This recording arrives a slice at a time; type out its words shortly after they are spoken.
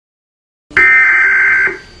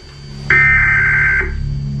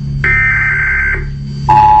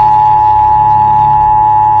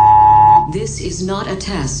This is not a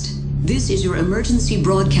test. This is your emergency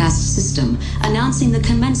broadcast system announcing the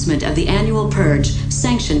commencement of the annual purge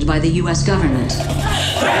sanctioned by the U.S. government.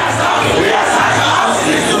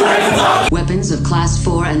 Weapons of Class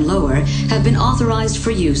 4 and lower have been authorized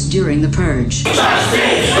for use during the purge.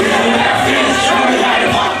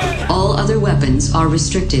 All other weapons are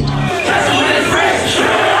restricted.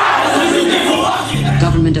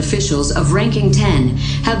 Government officials of ranking 10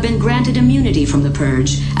 have been granted immunity from the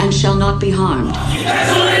purge and shall not be harmed.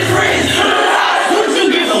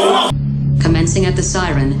 Commencing at the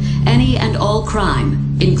siren, any and all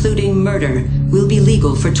crime, including murder, will be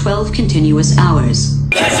legal for 12 continuous hours.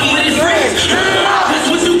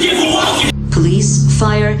 Police,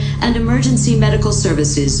 fire, and emergency medical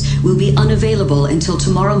services will be unavailable until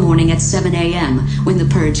tomorrow morning at 7 a.m. when the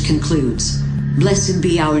purge concludes. Blessed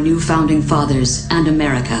be our new founding fathers and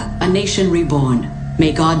America, a nation reborn.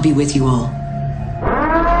 May God be with you all.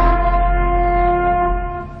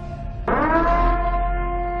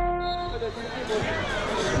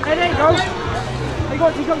 Hey, there you go.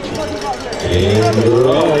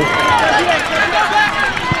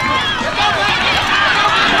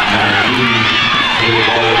 He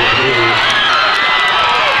got.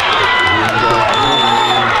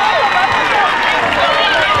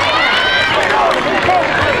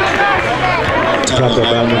 Top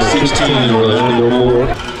about number 16, Orlando Moore.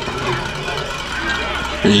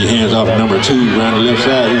 And he hands off number 2 around the left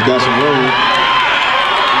side. He's got some room.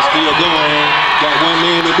 He's still going. Got one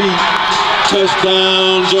man to beat.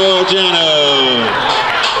 Touchdown, Georgiana.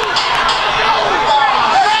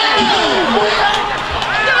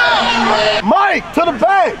 Mike, to the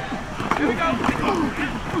back.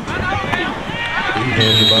 He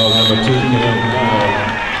hands the ball number 2.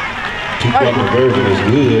 Two-point conversion is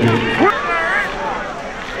good.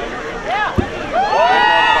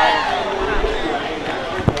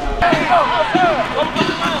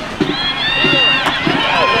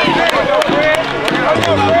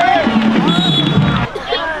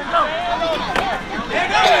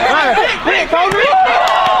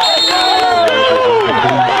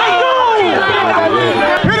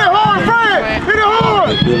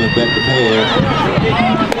 Back to pass.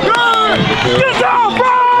 Good job,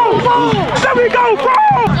 bro! There we go, bro!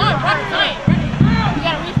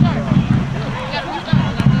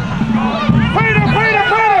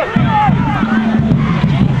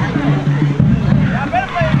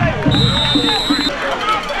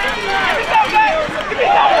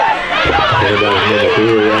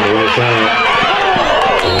 Peter!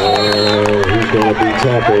 He's going to be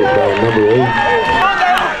tackled by number 8.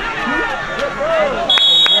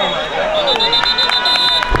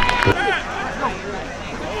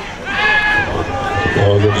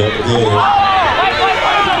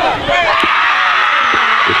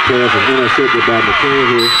 The pass is intercepted by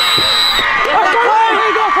McKenzie.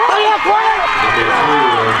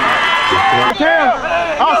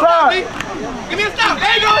 Outside! Give me a stop!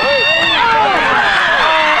 There you go!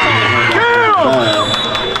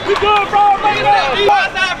 We good, bro! Bring it up!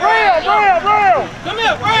 Outside, Brad! Come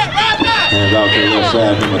here, Brad! Hands out to the left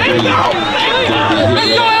side, number 3.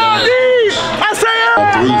 Let's go, LD! I say it!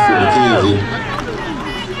 3 for McKenzie.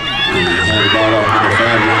 Hands the ball off number 5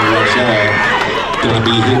 on the left side. Gonna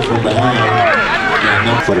be hit from behind. And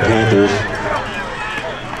up for the Panthers.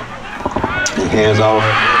 And hands off.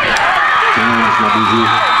 James gonna be hit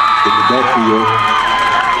in the backfield.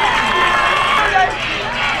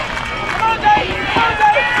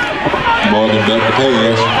 Morgan back to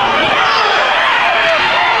pass.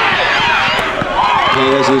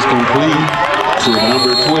 Pass is complete to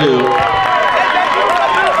number 12.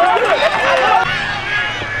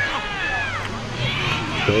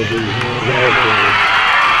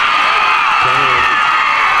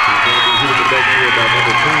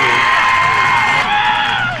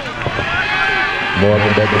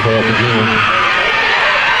 Morgan back to pass again.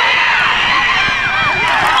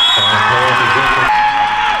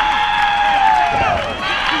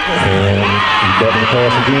 And he's back to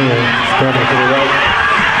pass again. Coming to the right.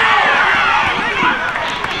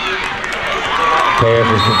 Pass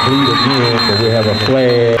is complete again, but we have a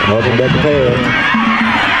flag. Morgan back to pass.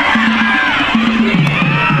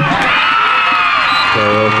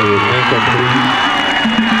 Pass is incomplete.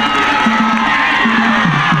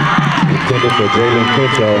 Intended for Jalen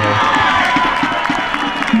Crenshaw.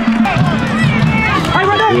 Hey,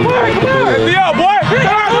 right there, boy! Yeah, boy!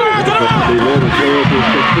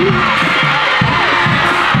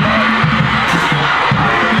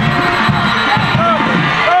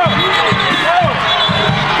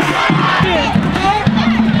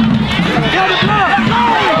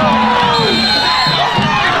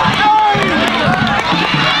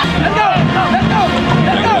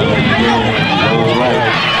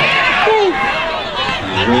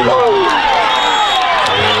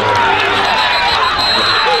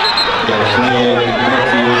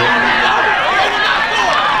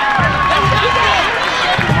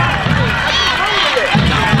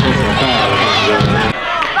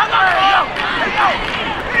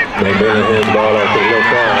 McMillan hands the ball off to the left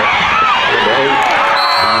side. Number 8.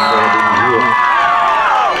 He's going to be here.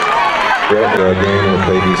 Brett again will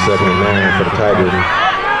play the 2nd and 9 for the Tigers.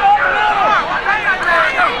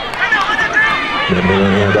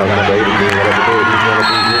 McMillan hands off number 8 again. Whatever it is, he's going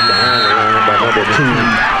to be hit behind the line by number 2,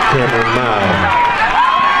 Cameron Miles.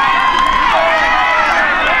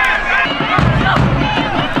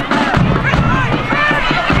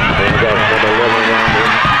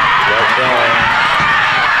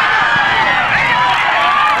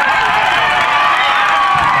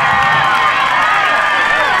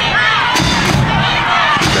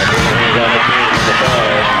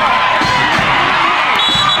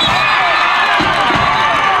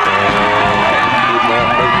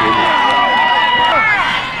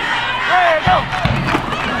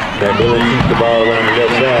 McMillan keeps the ball around the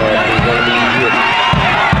left side. He's going to be hit.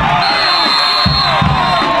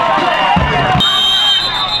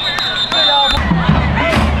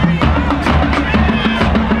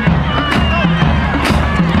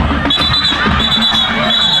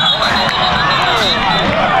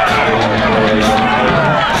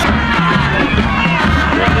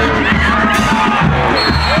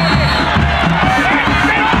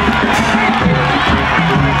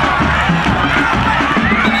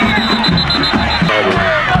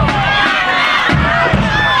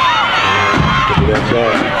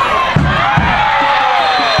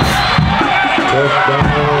 Touchdown,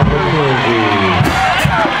 McKenzie.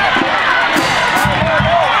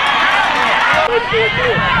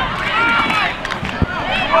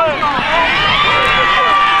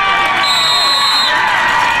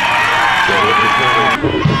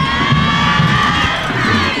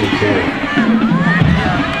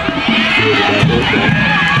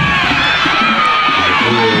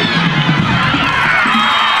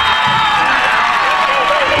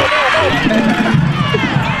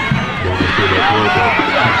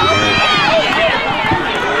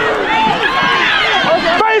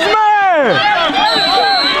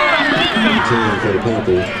 For the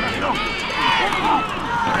Panthers.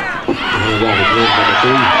 Hands off again, number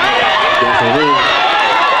 3. Got some room.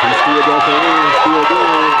 He still got some room. Still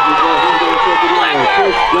going. He's going to take it out.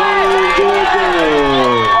 First down, Georgiana.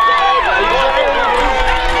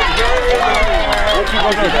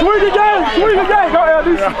 Swing again! Swing again! Go ahead,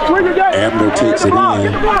 swing again! Abner takes it in.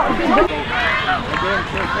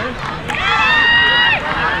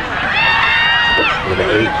 Number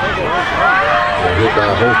 8. Hit by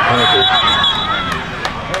both Panthers.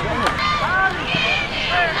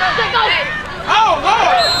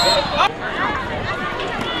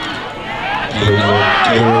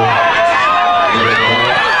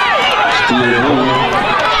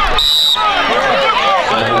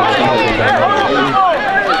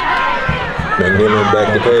 McMillan back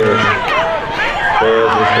to pass.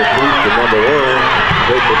 Pass is complete to number 1.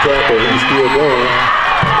 Break the tackle, he's still going.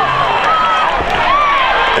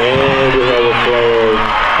 And we have a flag.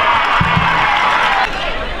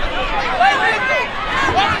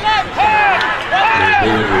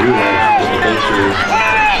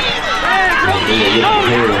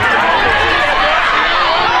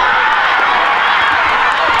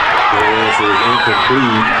 Pass is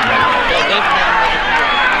incomplete.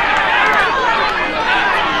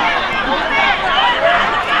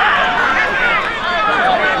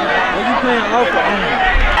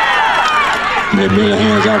 McMillan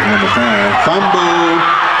hands off number 5. Fumble.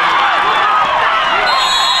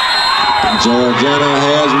 Georgiana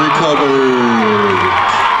has recovered.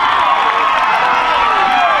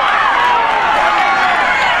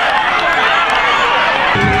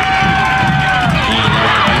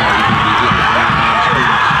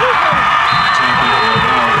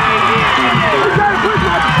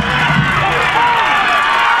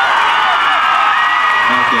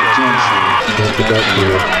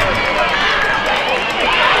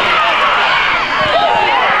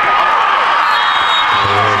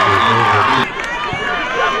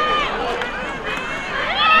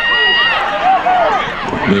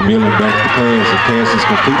 McMillan back to pass. The pass is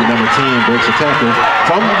complete to number 10. Breaks the tackle.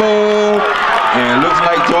 Fumble. And looks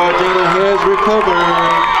like Georgiana has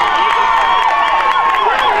recovered.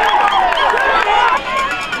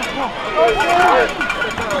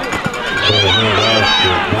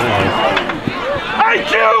 Hey,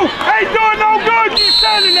 Q! Ain't doing no good! Keep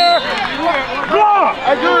standing there! Block!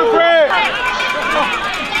 I do it, Fred!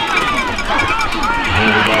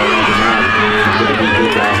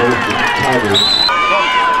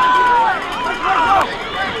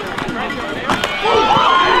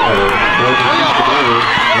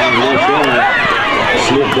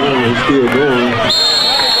 Slip down, he's still going.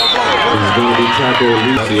 He's going to be tackled at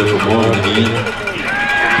least here for Morgan again.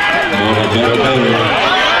 Morgan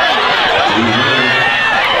better.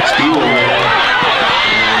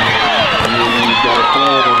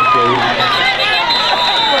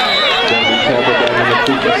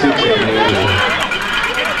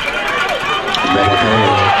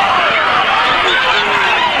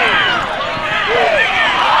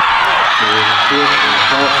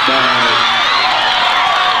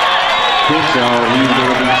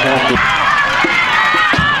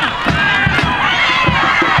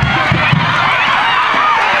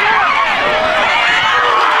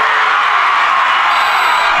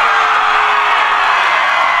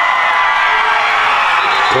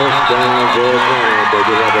 Georgiana, but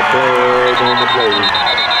they have a flag on the play.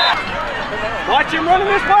 Watch him running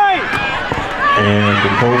this way. And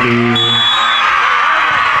Jacoby,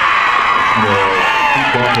 the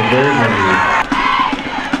two-point conversion.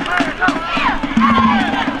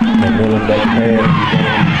 McMillan back pass, he's going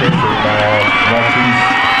to be pressured by Marquise.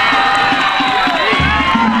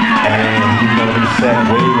 And he's going to be sacked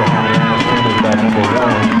way behind the line of scrimmage by number 1.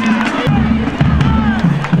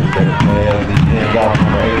 Back pass, he hands off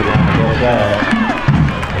number 8 on the left side.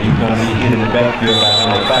 And he's going to be hit in the backfield by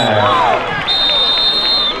number 5.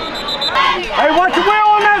 Hey, watch your wheel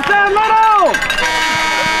on that side, let on!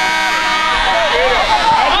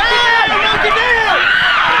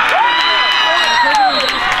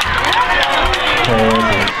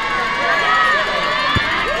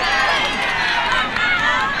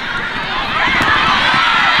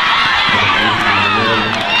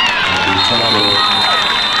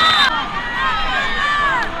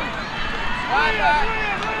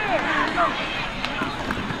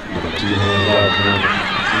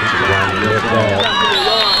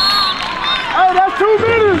 Hey, that's 2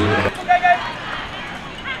 minutes!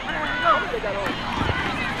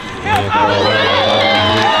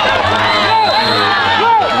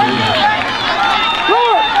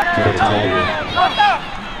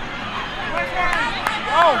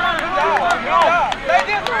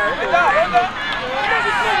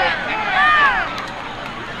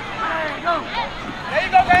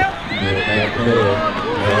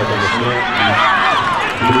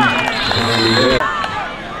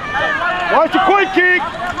 Watch your quick kick!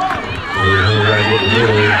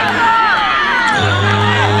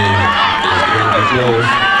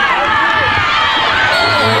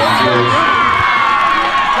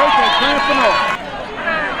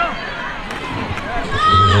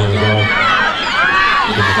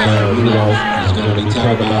 He's going to be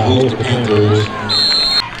talking about both the Panthers.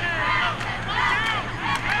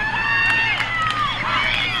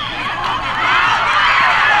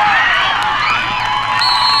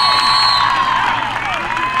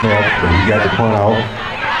 He got the punt out.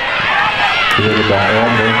 Here's by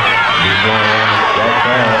Elmer. He's going on the back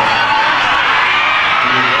side.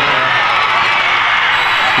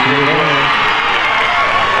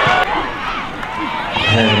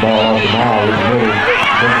 Hand the ball off the mile with the middle.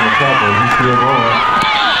 Breaking the tackle. He's still going.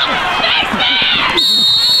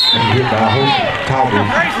 And hit by a host of Cowboys.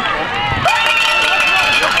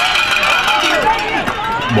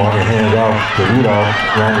 Morgan hands off to Rudolph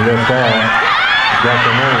around the left side. Got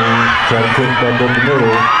the man, try to put it back up the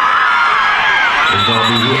middle. It's going to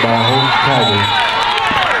be hit by a whole Tiger.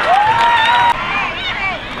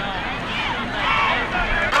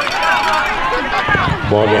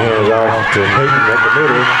 Morgan hands off to Peyton at the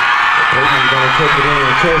middle. Peyton's going to take it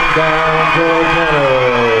in. Touchdown, Georgiana.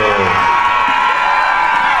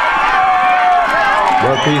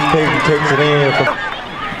 Marquise Peyton takes it in.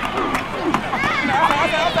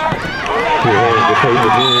 Here's the Peyton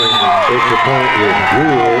again. Extra point is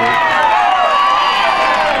good.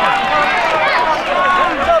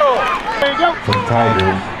 From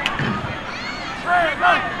Tigers.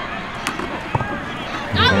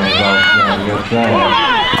 Hands off on the left side.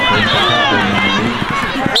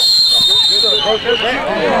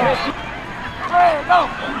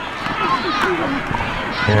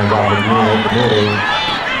 Hands off again at the middle.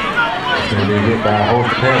 It's going to be hit by a host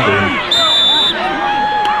of Panthers.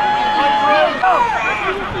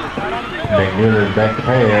 McMillan back to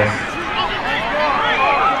pass.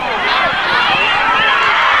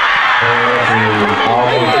 Pass is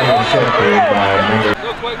almost intercepted by number.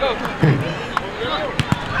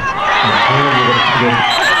 McKenzie with the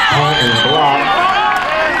punt is blocked.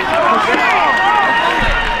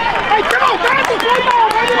 Hey, come on, guys, let's go now!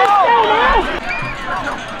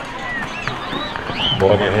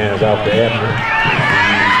 Morgan hands off to Abner.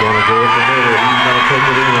 He's going to go in the middle. He's going to take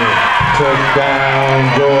it in. Touchdown,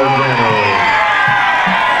 Georgiana.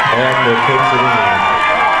 Abner takes it in.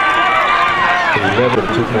 11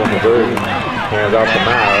 2-point conversion. Hands off to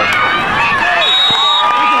Miles.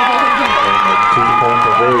 And the 2-point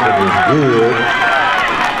conversion is good.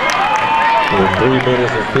 With 3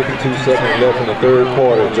 minutes and 52 seconds left in the third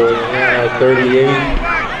quarter. Georgiana 38,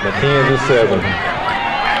 McKenzie 7.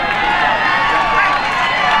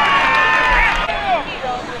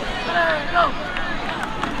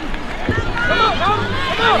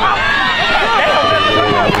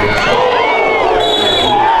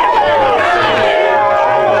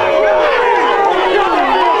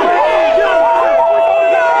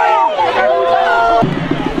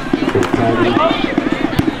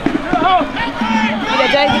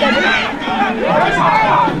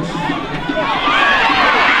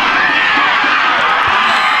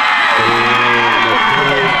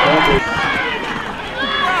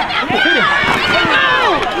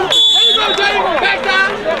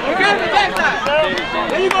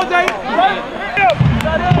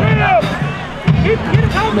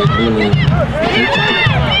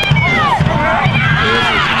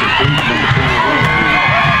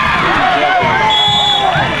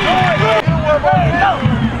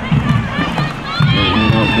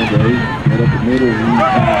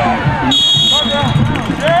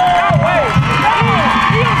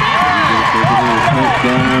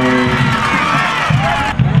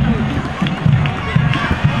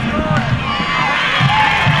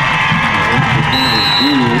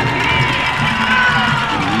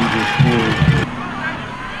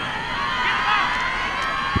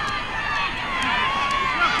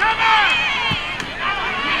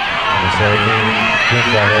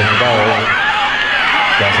 McKenzie has the ball.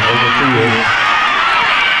 Got some open field.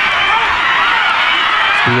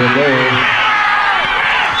 Still there.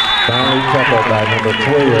 Finally tackled by number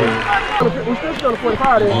 12. We're still going to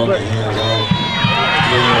 45 there, but... Hands off.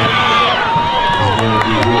 He's going to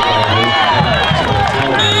be hit by his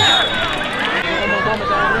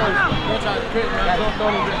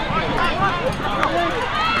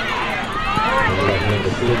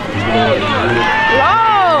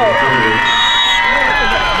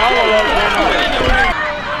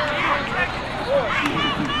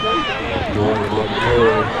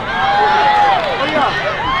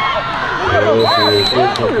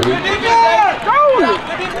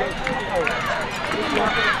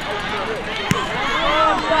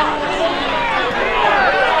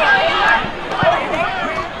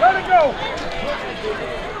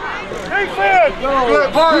Good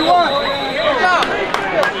ball. You won. Good job.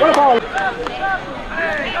 What ball?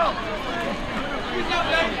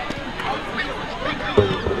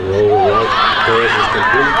 Roll right. Pass is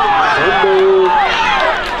complete. Fumble.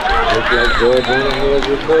 Looks like Georgiana has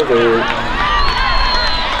recovered.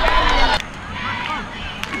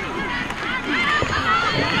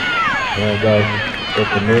 And up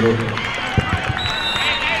the middle.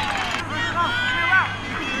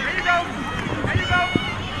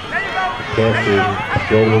 Cassie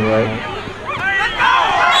rolling right.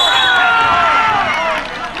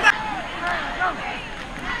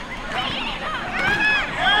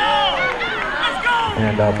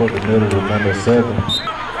 And up the middle to number 7.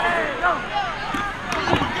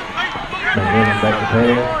 McKenzie back to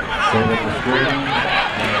pass. Set up the screen.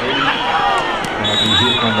 Going to be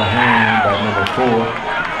hit from behind by number 4.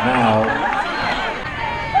 Now.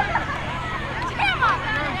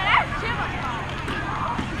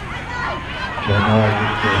 Bernard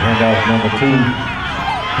gets the handoff number 2.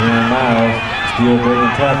 And Miles still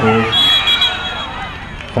breaking tackles.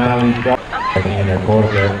 Finally dropped in their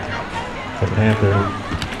quarterback for Panthers.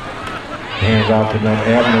 Hands off to number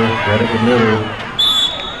Abner, right at the middle.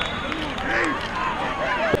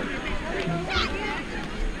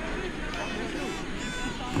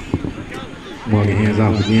 Morgan hands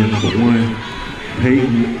off again, number 1.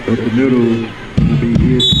 Peyton up the middle, going to be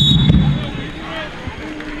hit.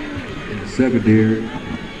 Secondary.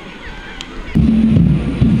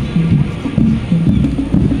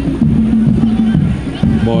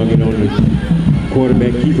 Morgan on the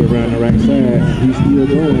quarterback keeper around the right side. He's still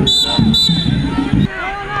going.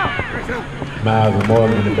 Miles and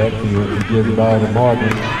Morgan in the backfield. He gives the ball to Morgan.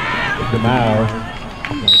 To Miles.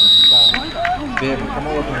 Devin, come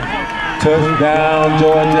over. Touchdown,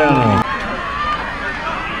 Georgiana.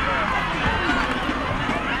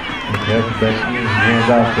 Devin back in. Hands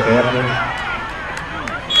off to Abner.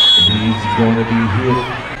 He's going to be hit.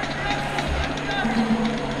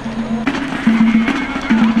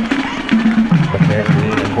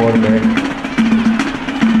 McKenzie, the quarterback,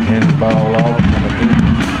 hands the ball off. Number 3,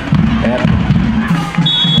 Abner,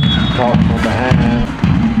 caught from behind.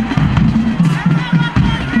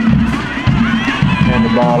 Hand the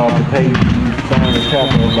ball off the page. He's finally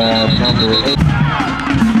tackled by number 8.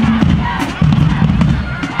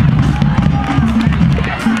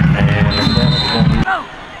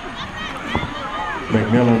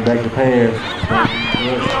 McMillan back to pass.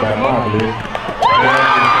 By Markley.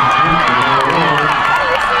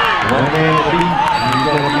 One man to beat. He's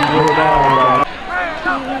going to be put down.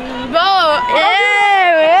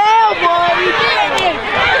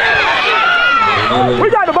 We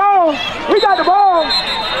got the ball. We got the ball.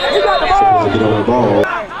 We got the ball. Get on the ball.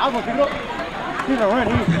 I'm going to pick it up. He's going to run.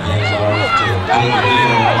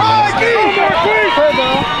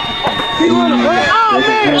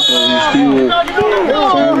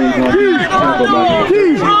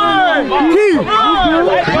 He's running.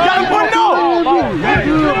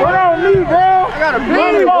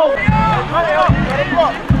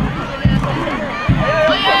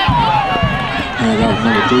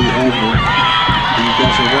 Number 3, Abner. He's got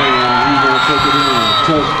some running around. He's going to take it in.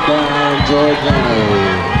 Touchdown, Georgiana.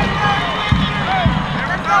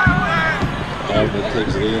 Abner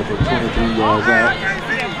takes it in for 23 yards out.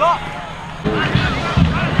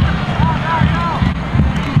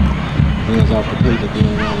 Hands off the plate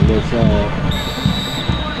again on the left side.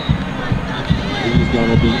 He's going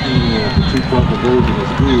to be in. The 2-point conversion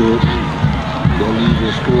is good. They'll leave the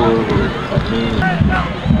score with a man.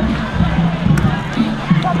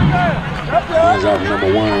 Hands off number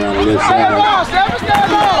 1 around the left side.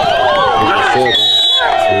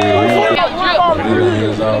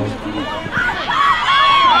 Hands off.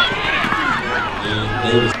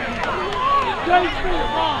 Davis.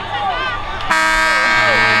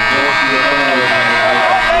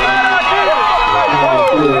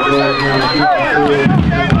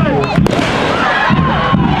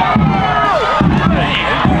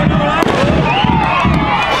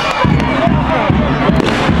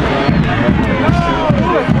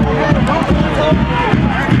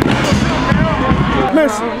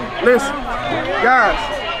 Listen, guys,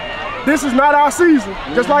 this is not our season.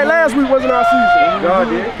 Just like last week wasn't our season. God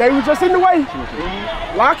did. They were just in the way.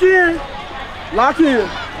 Lock in. Lock in.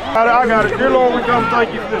 I got it. Dear Lord, we come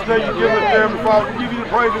thank you for this day you give us, dear Heavenly Father. We give you the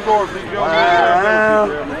praise and glory for these young men,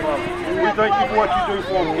 dear Heavenly Father. We thank you for what you do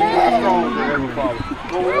for them. We are strong, dear Heavenly Father.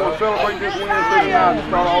 Lord, we want to celebrate this Wednesday night and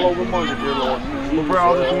start all over Monday, dear Lord. We pray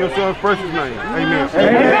all this in your son's precious name. Amen.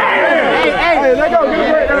 Hey, let go.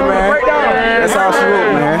 Get a breakdown. That's all she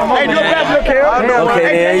wrote, man. Hey, do a backflip, Kel.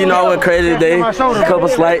 Okay, man, you know I went crazy today. A couple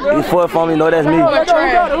slight, you fourth for me, know that's me.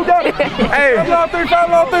 Who got it? Hey, 5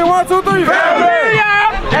 on 3, 1, 2, 3. Family!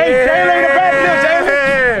 Hey, Jay, lay the backflip.